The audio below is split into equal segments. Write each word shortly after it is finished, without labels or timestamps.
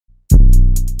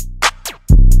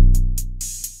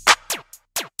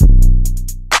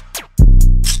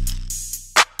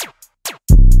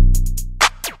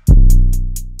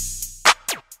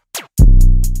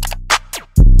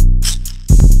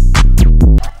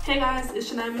Hey guys, it's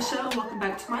Shania Michelle and welcome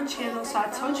back to my channel. So I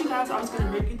told you guys I was going to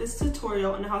bring you this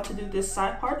tutorial on how to do this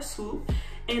side part swoop,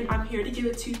 and I'm here to give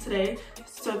it to you today.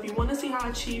 So if you want to see how I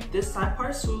achieve this side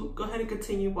part swoop, go ahead and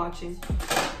continue watching.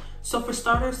 So for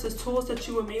starters, the tools that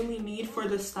you will mainly need for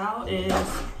this style is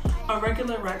a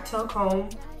regular rat tail comb.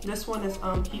 This one is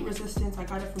heat resistant. I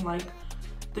got it from like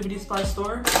the beauty supply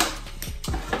store.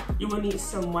 You will need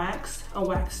some wax, a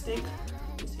wax stick.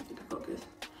 Let me see if you can focus.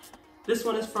 This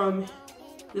one is from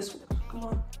this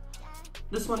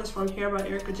one is from Hair by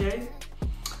Erica J.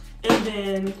 And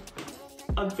then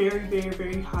a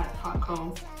very hot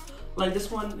comb. Like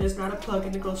this one is not a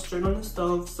plug-in, it goes straight on the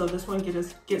stove. So this one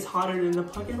gets hotter than the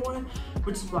plug-in one,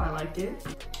 which is why I liked it.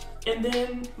 And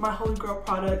then my Holy Grail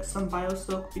product, some Bio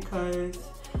Silk, because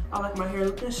I like my hair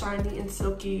looking shiny and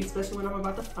silky, especially when I'm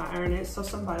about to flat iron it. So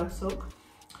some Bio Silk.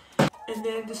 And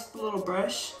then just a little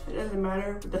brush. It doesn't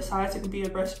matter the size, it could be a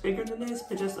brush bigger than this,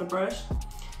 but just a brush.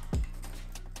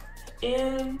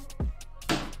 And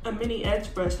a mini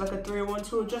edge brush, like a 3-in-1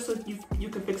 tool, just so you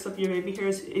can fix up your baby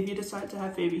hairs if you decide to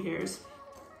have baby hairs.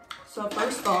 So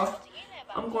first off,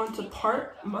 I'm going to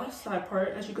part my side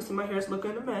part. As you can see, my hair is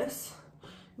looking a mess,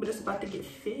 but it's about to get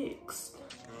fixed.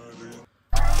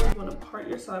 So you want to part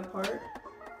your side part.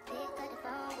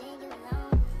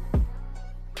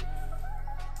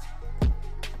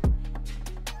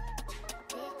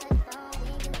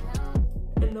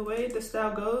 And the way the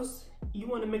style goes, you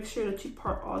want to make sure that you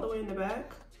part all the way in the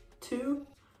back to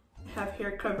have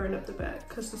hair covering up the back,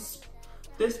 because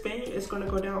this bang is going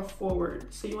to go down forward.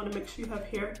 So you want to make sure you have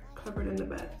hair covered in the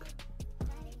back.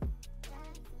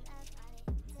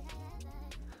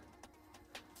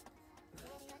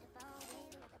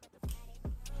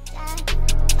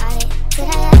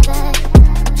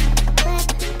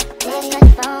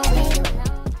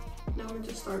 Now I'm going to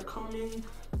just start combing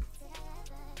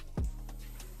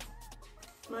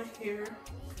my hair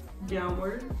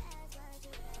downward.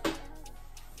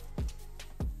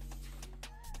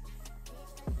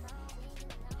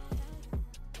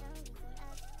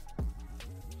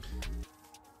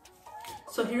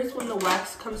 So here's when the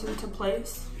wax comes into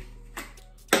place.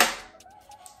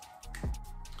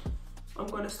 I'm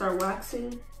going to start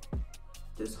waxing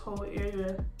this whole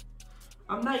area.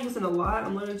 I'm not using a lot,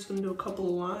 I'm literally just going to do a couple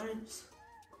of lines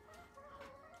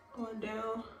going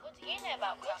down.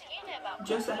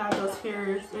 Just to have those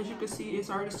hairs, as you can see, it's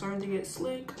already starting to get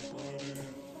slick.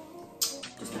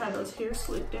 Just to have those hairs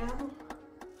slick down.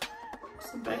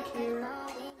 Some back hair.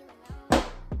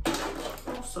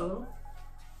 Also,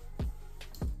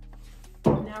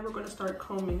 now we're going to start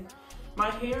combing. My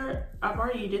hair, I've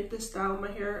already did this style of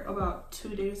my hair about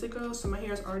 2 days ago, so my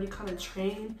hair is already kind of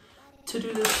trained to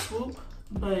do this swoop.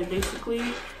 But basically,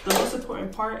 the most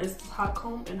important part is the hot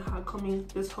comb and hot combing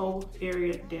this whole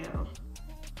area down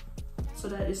so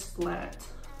that it's flat.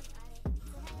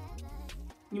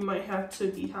 You might have to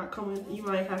be hot combing. You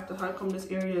might have to hot comb this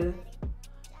area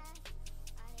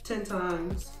 10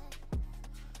 times.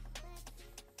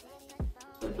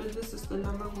 But this is the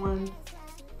 #1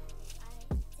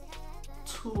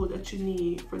 tool that you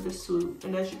need for this swoop.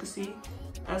 And as you can see,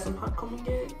 as I'm hot combing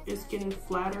it, it's getting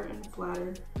flatter and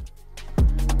flatter.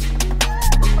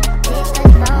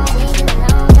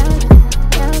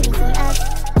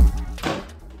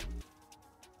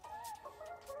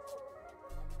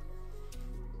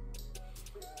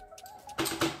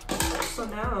 So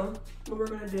now what we're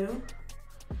gonna do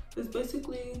is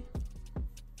basically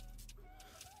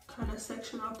kind of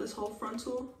section off this whole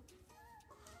frontal.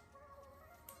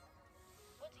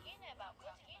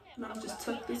 Now just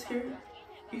tuck this here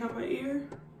behind my ear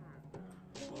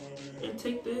and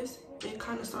take this and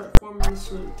kind of start forming the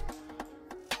swoop.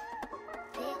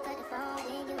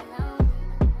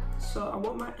 So I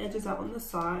want my edges out on the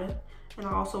side, and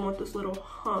I also want this little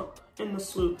hump in the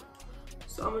swoop.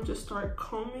 So I'm gonna just start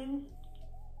combing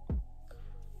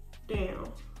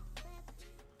down.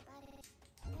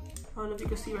 I don't know if you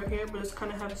can see right here, but it's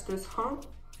kind of has this hump.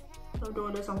 So I'm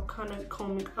doing this, I'm kind of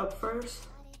combing up first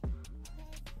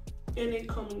and then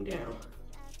combing down.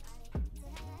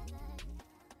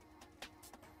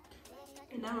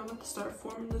 And now I'm about to start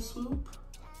forming the swoop.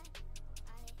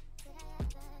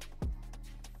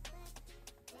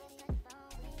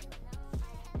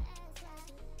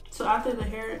 So after the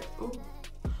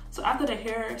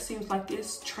hair seems like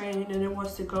it's trained and it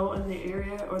wants to go in the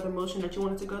area or the motion that you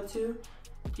want it to go to,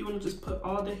 you want to just put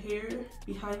all the hair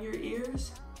behind your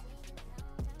ears.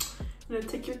 And then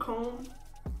take your comb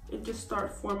and just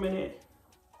start forming it.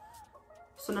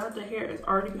 So now that the hair is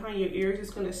already behind your ears, it's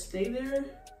going to stay there.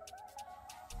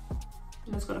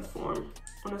 And it's going to form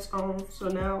on its own. So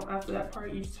now after that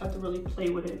part, you just have to really play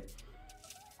with it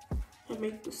and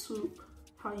make the swoop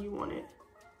how you want it.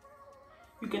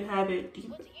 You can have it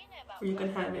deep, or you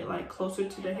can have it like closer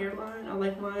to the hairline. I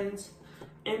like mine's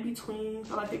in between.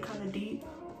 I like it kind of deep.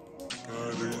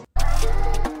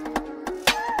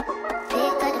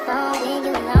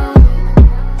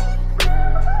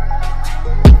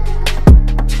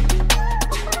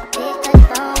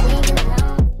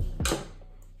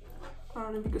 I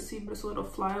don't know if you can see, but it's little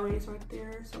flyaways right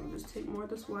there. So I'm gonna just take more of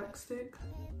this wax stick.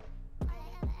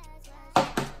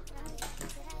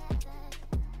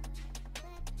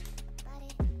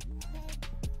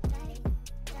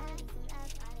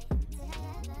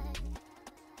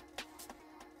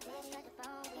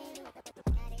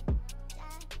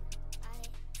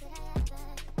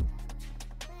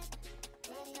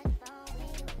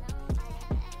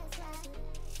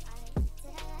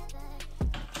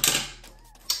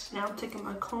 Now I'm taking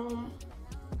my comb,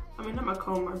 not my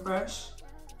comb, my brush,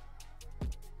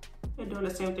 and doing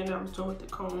the same thing that I was doing with the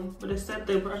comb, but instead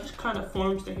the brush kind of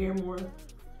forms the hair more.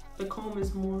 The comb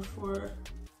is more for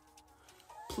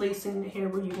placing the hair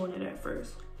where you want it at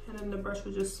first, and then the brush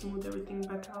will just smooth everything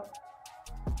back out.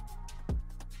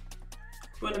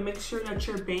 You want to make sure that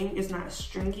your bang is not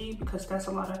stringy, because that's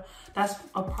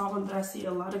a problem that I see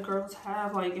a lot of girls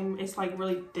have. Like, it's like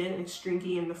really thin and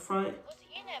stringy in the front,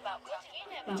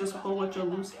 and just a whole bunch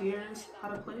of loose hairs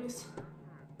out of place,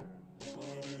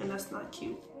 and that's not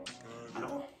cute at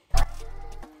all.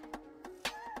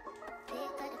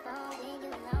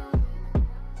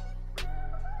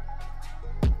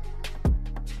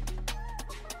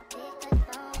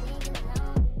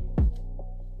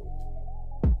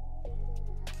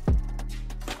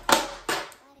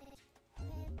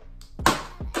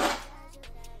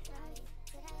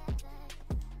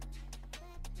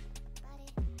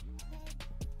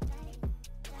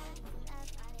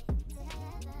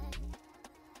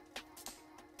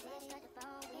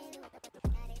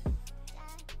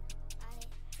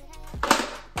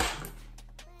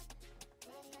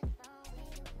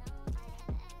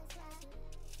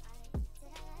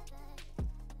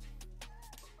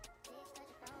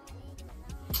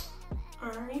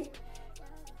 Alright,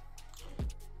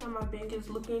 now my bang is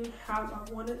looking how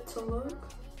I want it to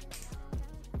look.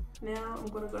 Now I'm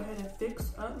going to go ahead and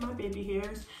fix up my baby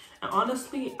hairs. And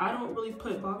honestly, I don't really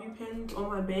put bobby pins on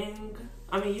my bang.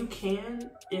 You can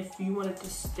if you want it to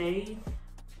stay,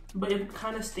 but it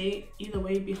kind of stay either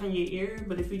way behind your ear.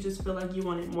 But if you just feel like you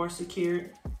want it more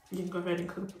secured, you can go ahead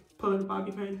and put a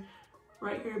bobby pin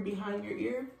right here behind your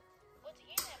ear.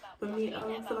 But me, I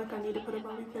don't feel like I need to put a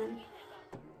bobby pin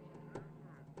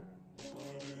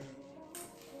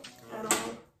at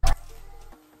all.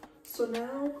 So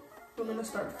now we're gonna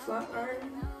start flat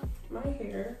ironing my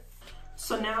hair.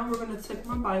 So now we're gonna take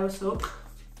my bio silk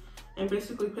and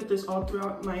basically put this all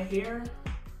throughout my hair.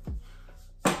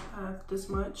 I have this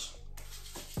much.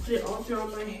 Put it all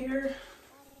throughout my hair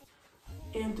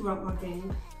and throughout my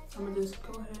bang. I'm gonna just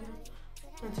go ahead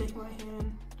and take my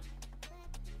hand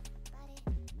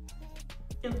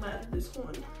and lather this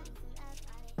one.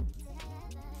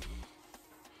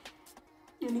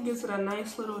 And it gives it a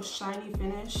nice little shiny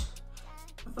finish.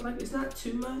 I feel like it's not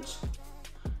too much,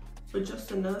 but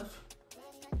just enough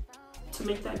to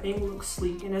make that bang look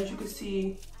sleek. And as you can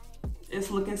see, it's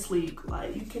looking sleek,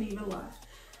 like you can't even lie.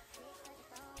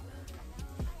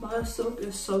 Bio silk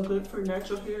is so good for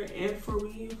natural hair and for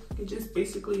weave. It just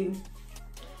basically,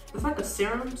 it's like a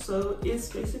serum, so it's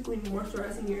basically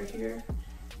moisturizing your hair.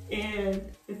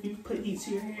 And if you put heat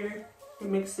to your hair, it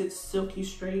makes it silky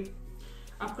straight.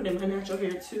 I put in my natural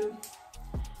hair too,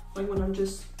 like when I'm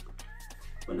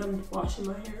washing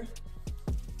my hair.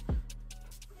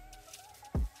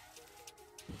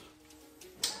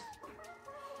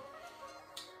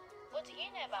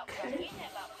 Okay.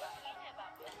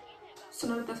 So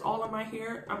now that that's all on my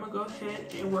hair, I'm gonna go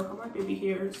ahead and work on my baby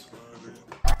hairs.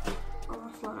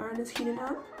 My flat iron is heating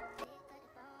up.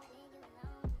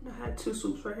 I had 2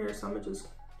 swoops right here, so I'm gonna just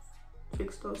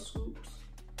fix those swoops.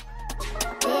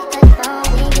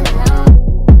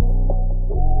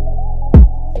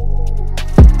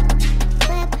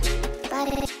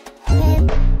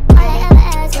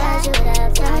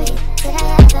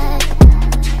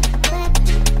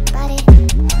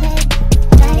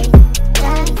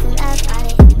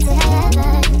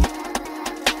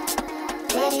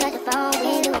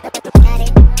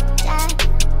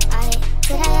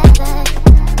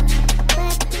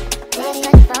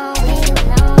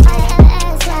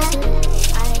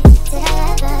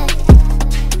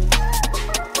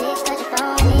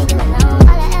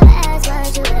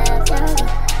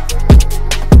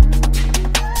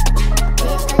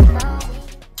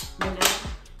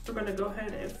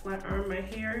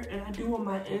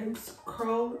 it's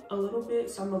curled a little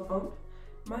bit, so I'm gonna bump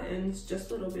my ends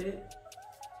just a little bit.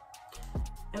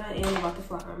 And I am about to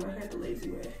flat iron my hair the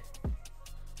lazy way,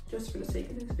 just for the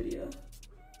sake of this video.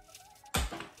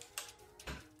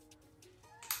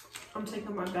 I'm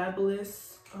taking my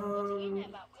Fabulous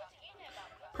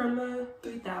Prima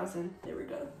 3000. There we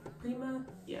go. Prima,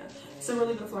 yeah. It's a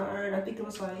really good flat iron. I think it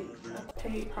was like, I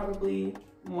paid probably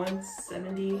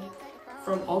 $170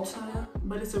 from Ulta,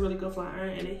 but it's a really good flat iron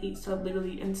and it heats up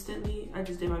literally instantly. I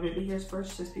just did my baby hairs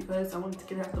first just because I wanted to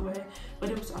get it out the way, but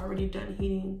it was already done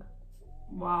heating.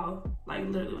 Wow, like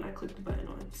literally when I clicked the button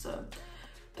on. So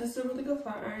that's a really good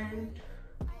flat iron.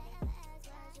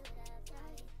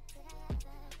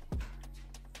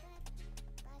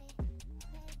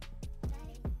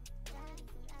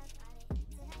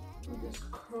 I'll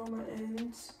just curl my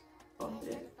ends, bump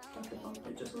it, I can bump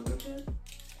it just a little bit.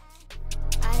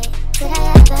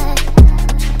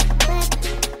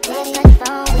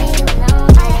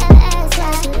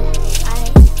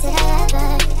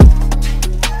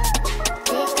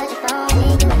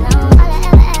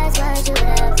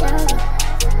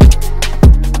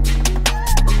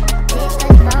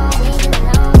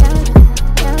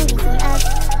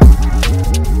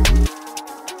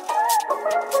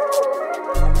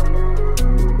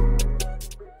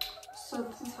 So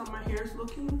this is how my hair is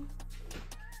looking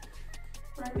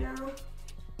right now.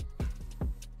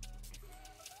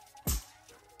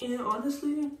 And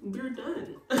honestly, we're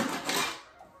done.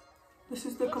 This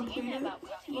is the completed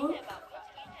look.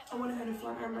 I went ahead and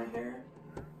flat ironed my hair.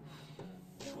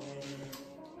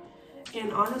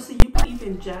 And honestly, you can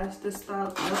even jazz this style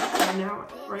up. Right now,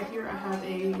 right here, I have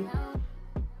a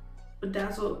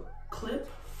bedazzled clip.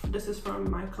 This is from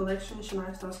my collection,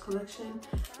 Shania Styles collection.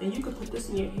 And you could put this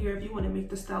in your hair if you want to make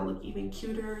the style look even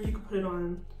cuter. You can put it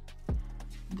on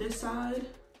this side.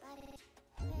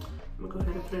 I'm gonna go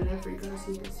ahead and put it in for you guys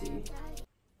so you can see.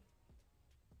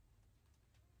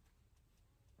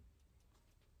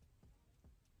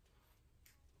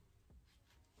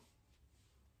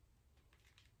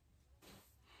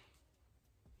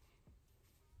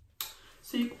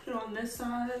 So you can put it on this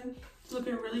side. It's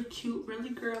looking really cute, really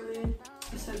girly.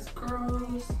 It says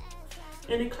girls.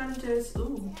 And it kind of just,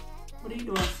 ooh, what are you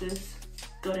doing, sis?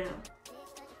 Go down.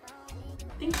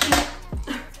 Thank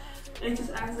you. And it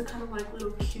just adds a kind of like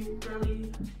little cute,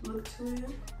 girly look to it.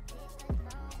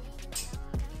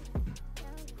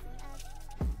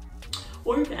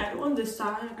 Or you can add it on this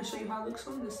side. I can show you how it looks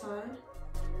on this side.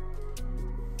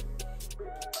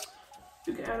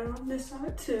 You can add it on this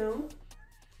side too.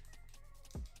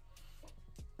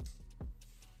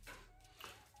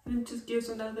 And it just gives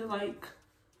another like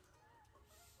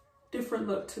different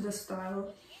look to the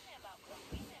style.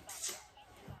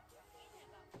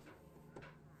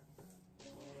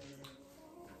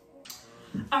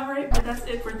 Alright, but that's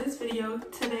it for this video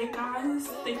today, guys.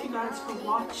 Thank you guys for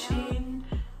watching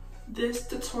this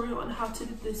tutorial on how to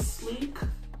do this sleek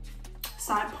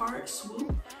side part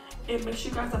swoop. And make sure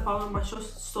you guys are following my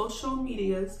social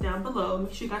medias down below.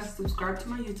 Make sure you guys subscribe to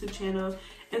my YouTube channel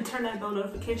and turn that bell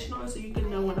notification on so you can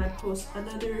know when I post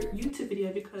another YouTube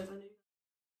video, because I know